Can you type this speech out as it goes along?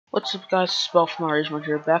What's up guys, it's Spell from LightHunter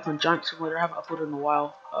here, back on Giant Simulator. I haven't uploaded in a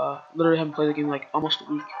while, literally haven't played the game like almost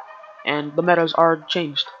a week, and the metas are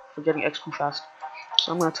changed for getting XP fast.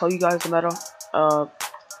 So I'm going to tell you guys the meta,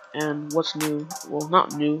 and what's new. Well,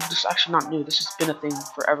 not new, this is actually not new, this has been a thing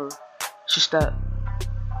forever, it's just that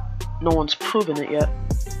no one's proven it yet.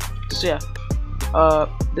 So yeah,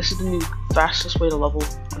 this is the new fastest way to level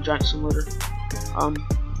on Giant Simulator.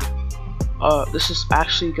 This is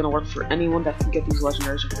actually gonna work for anyone that can get these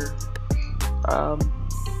legendaries right here.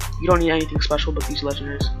 You don't need anything special but these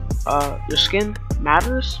legendaries. Your skin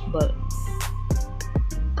matters, but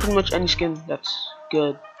pretty much any skin that's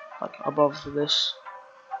good, like above this,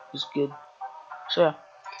 is good. So yeah.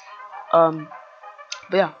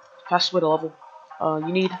 But yeah, fastest way to level.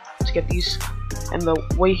 You need to get these, and the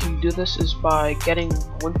way you do this is by getting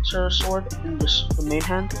Winter Sword in just the main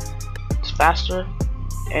hand. It's faster,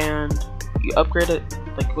 and you upgrade it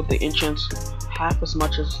like with the enchants half as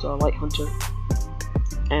much as the LightHunter.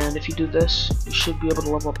 And if you do this, you should be able to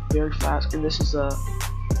level up very fast. And this is a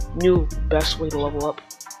new best way to level up.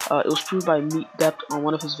 It was proved by MeatDept on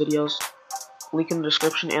one of his videos. Link in the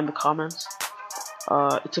description and the comments.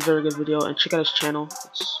 It's a very good video, and check out his channel.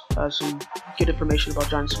 It has some good information about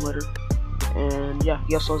Giant Simulator. And yeah,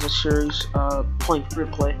 he also has a series playing free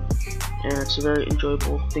to play, and it's a very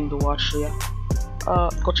enjoyable thing to watch. So yeah,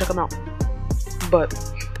 go check him out. But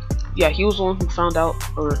yeah, he was the one who found out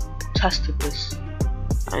or tested this,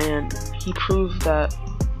 and he proved that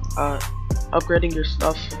upgrading your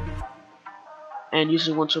stuff and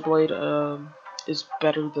using WinterBlade is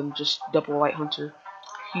better than just double LightHunter.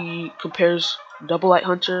 He compares double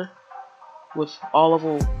LightHunter with all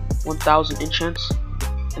level 1000 enchants,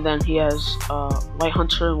 and then he has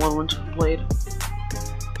LightHunter and one WinterBlade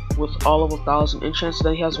with all level 1000 enchants.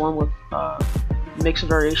 Then he has one with mixed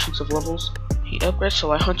variations of levels. He upgrades to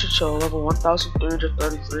LightHunter to level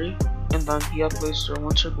 1333, and then he upgrades to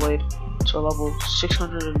WinterBlade to level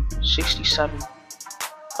 667.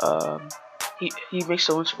 He makes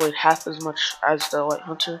the WinterBlade half as much as the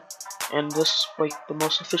LightHunter, and this is like the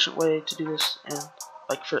most efficient way to do this, and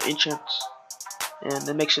like for enchants, and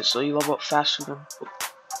it makes it so you level up faster than with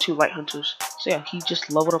two LightHunters. So yeah, he just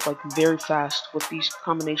leveled up like very fast with these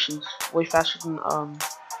combinations, way faster than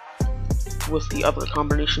with the other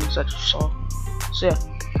combinations that you saw. So yeah,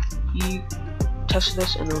 he tested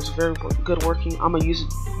this and it was very good working. I'm gonna use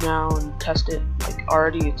it now and test it. Like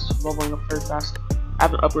already it's leveling up very fast. I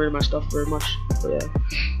haven't upgraded my stuff very much, but yeah,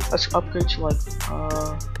 let's upgrade to like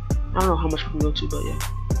I don't know how much we can go to, but yeah.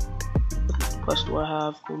 What quest do I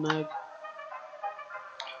have? Cool mag.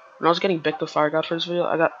 When I was getting Bic the Fire God for this video,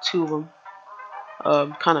 I got 2 of them.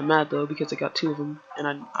 Kind of mad though because I got 2 of them and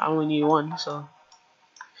I only need 1, so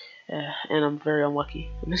yeah, and I'm very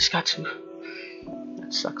unlucky. I just got 2.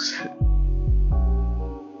 That sucks.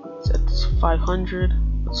 Set this 500.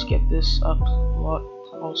 Let's get this up a lot.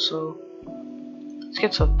 Also, let's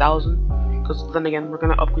get to 1000. Because then again, we're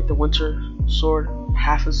gonna upgrade the Winter Sword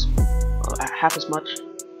half as much.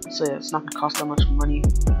 So yeah, it's not gonna cost that much money,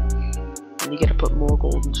 and you get to put more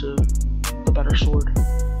gold into the better sword.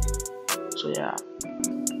 So yeah.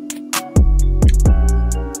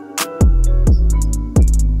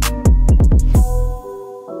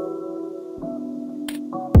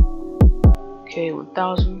 Okay,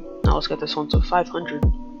 1000. Now let's get this one to 500.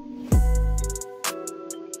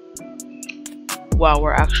 Wow,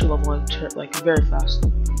 we're actually leveling like very fast.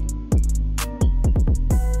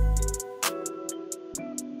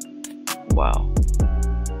 Wow.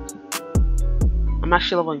 I'm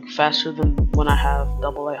actually leveling faster than when I have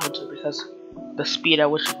double LightHunter because the speed at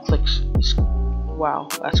which it clicks is, wow,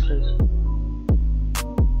 that's crazy.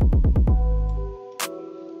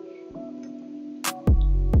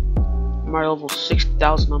 I'm already level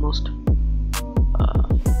 60,000 almost.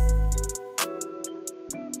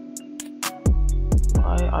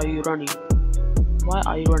 Why are you running? Why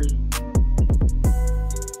are you running?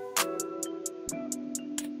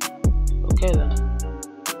 Okay then.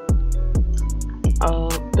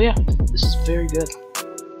 But yeah, this is very good.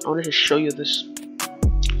 I wanted to show you this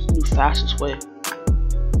new fastest way.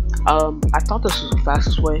 I thought this was the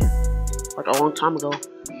fastest way like a long time ago.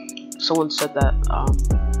 Someone said that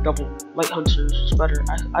double LightHunter is better.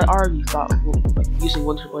 I already thought like using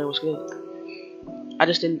WinterBlade was good. I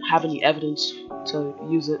just didn't have any evidence to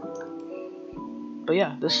use it. But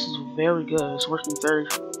yeah, this is very good. It's working very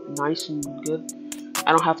nice and good.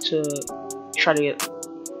 I don't have to try to get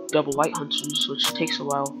double LightHunters, which takes a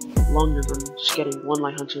while longer than just getting one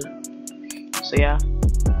LightHunter. So yeah.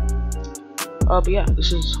 But yeah,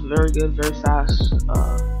 this is very good, very fast,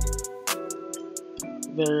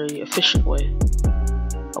 very efficient way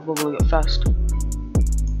of leveling up fast.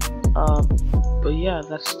 But yeah,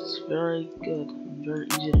 that's very good and very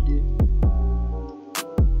easy to do.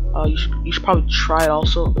 You should probably try it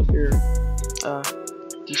also if you're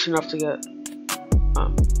decent enough to get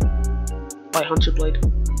LightHunter Blade,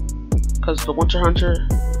 because the Winter Hunter,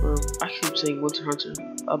 or I keep saying Winter Hunter,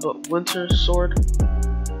 but Winter Sword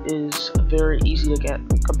is very easy to get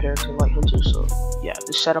compared to LightHunter. So yeah,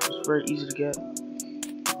 this setup is very easy to get.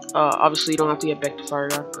 Obviously you don't have to get back to Fire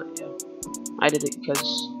God, but yeah, I did it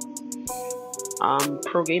because I'm a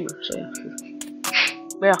pro gamer. So yeah.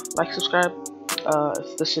 But yeah, like, subscribe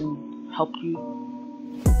if this can help you.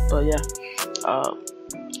 But yeah,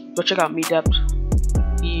 go check out MeDept.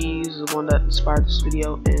 He's the one that inspired this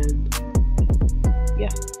video, and yeah.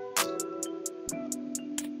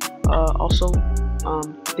 Also,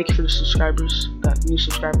 thank you for the subscribers. Got new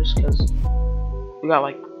subscribers, because we got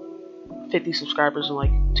like 50 subscribers in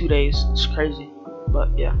like 2 days. It's crazy.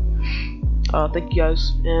 But yeah, thank you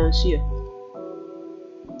guys, and see ya.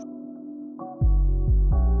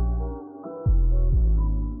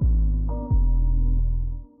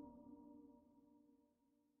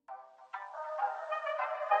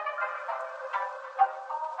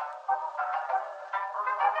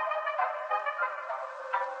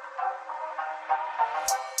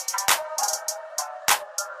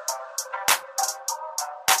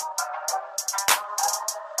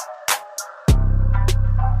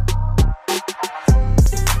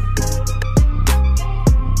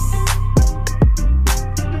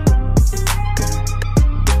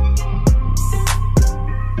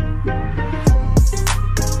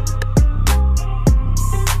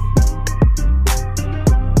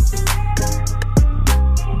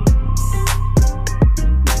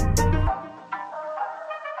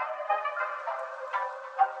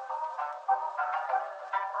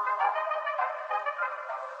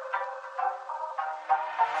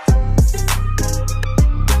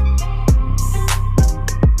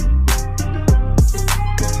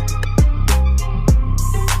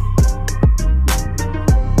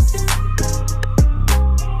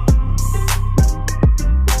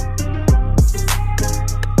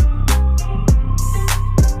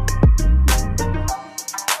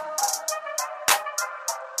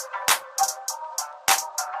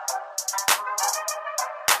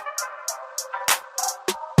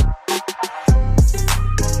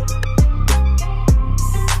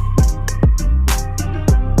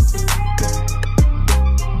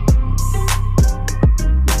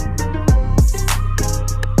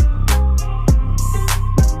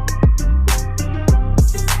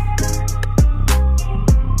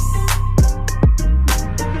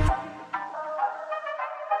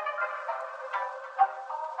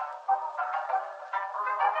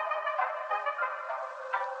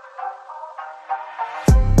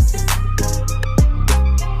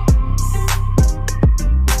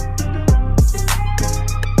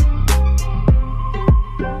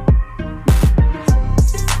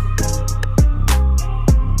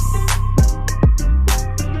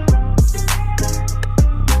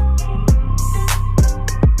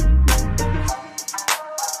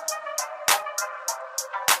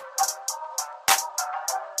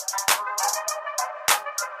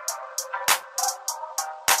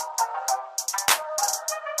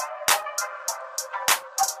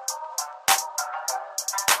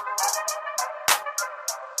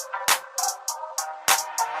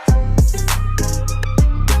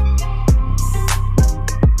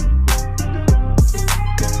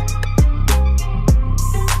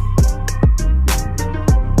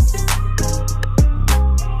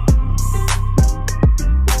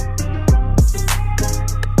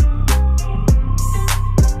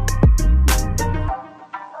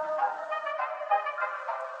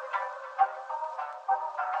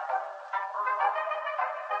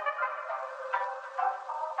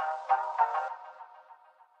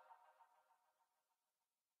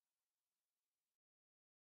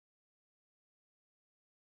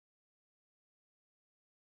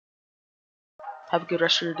 Have a good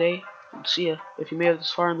rest of your day, and see ya. If you made it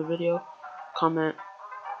this far in the video, comment.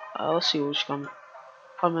 Let's see what you comment.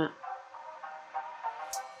 Comment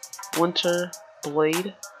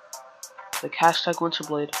WinterBlade, like hashtag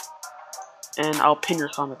WinterBlade, and I'll pin your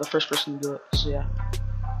comment, the first person to do it. So yeah,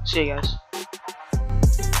 see ya guys.